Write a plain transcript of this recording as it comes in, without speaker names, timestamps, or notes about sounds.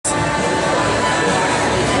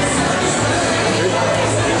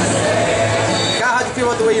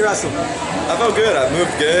you wrestled? I felt good. I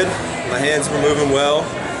moved good. My hands were moving well.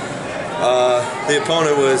 The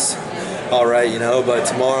opponent was all right, you know, but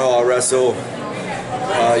tomorrow I'll wrestle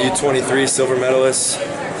U23 silver medalist,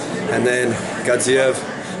 and then Gadziev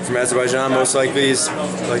from Azerbaijan. Most likely he's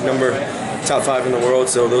like top 5 in the world,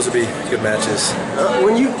 so those will be good matches.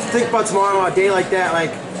 When you think about tomorrow, a day like that,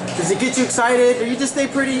 like, does it get you excited, or you just stay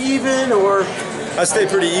pretty even, or? I stay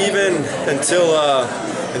pretty even until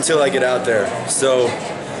I get out there. So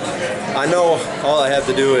I know all I have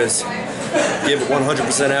to do is give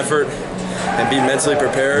 100% effort and be mentally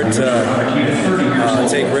prepared to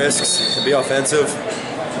take risks and be offensive.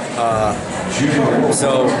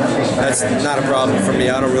 So that's not a problem for me.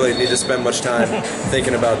 I don't really need to spend much time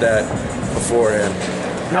thinking about that beforehand.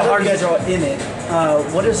 Now that you guys are all in it,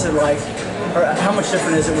 what is it like, or how much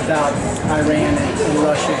different is it without Iran and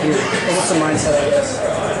Russia here? Or what's the mindset, I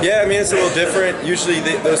guess? Yeah, I mean, it's a little different. Usually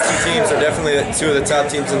those two teams are definitely 2 of the top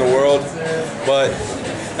teams in the world, but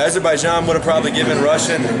Azerbaijan would have probably given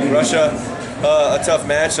Russia a tough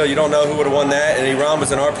match, so you don't know who would have won that, and Iran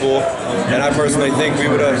was in our pool, and I personally think we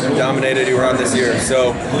would have dominated Iran this year.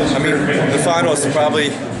 So, I mean, the finals probably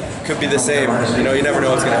could be the same. You know, you never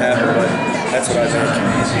know what's going to happen, but that's what I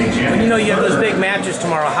think. When you know you have those big matches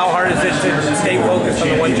tomorrow, how hard is it to stay focused on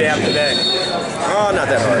the one jab today? Oh, not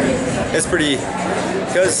that hard. It's pretty,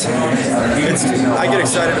 because I get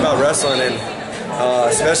excited about wrestling, and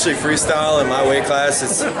especially freestyle in my weight class.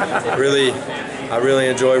 It's I really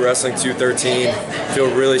enjoy wrestling 213.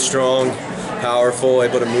 Feel really strong, powerful,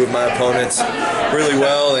 able to move my opponents really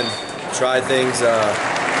well, and try things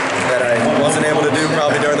that I wasn't able to do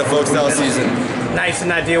probably during the folkstyle season. Nice to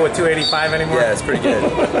not deal with 285 anymore? Yeah, it's pretty good.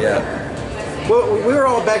 Yeah. Well, we were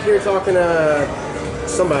all back here talking to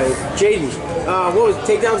somebody, Jaden. What was it,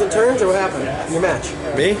 takedowns and turns, or what happened in your match?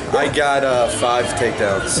 Me? I got 5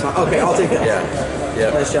 takedowns. Okay, I'll take that. Yeah.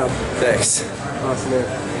 Nice job. Thanks. Awesome,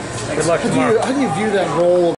 man. Good luck tomorrow. How do you view that role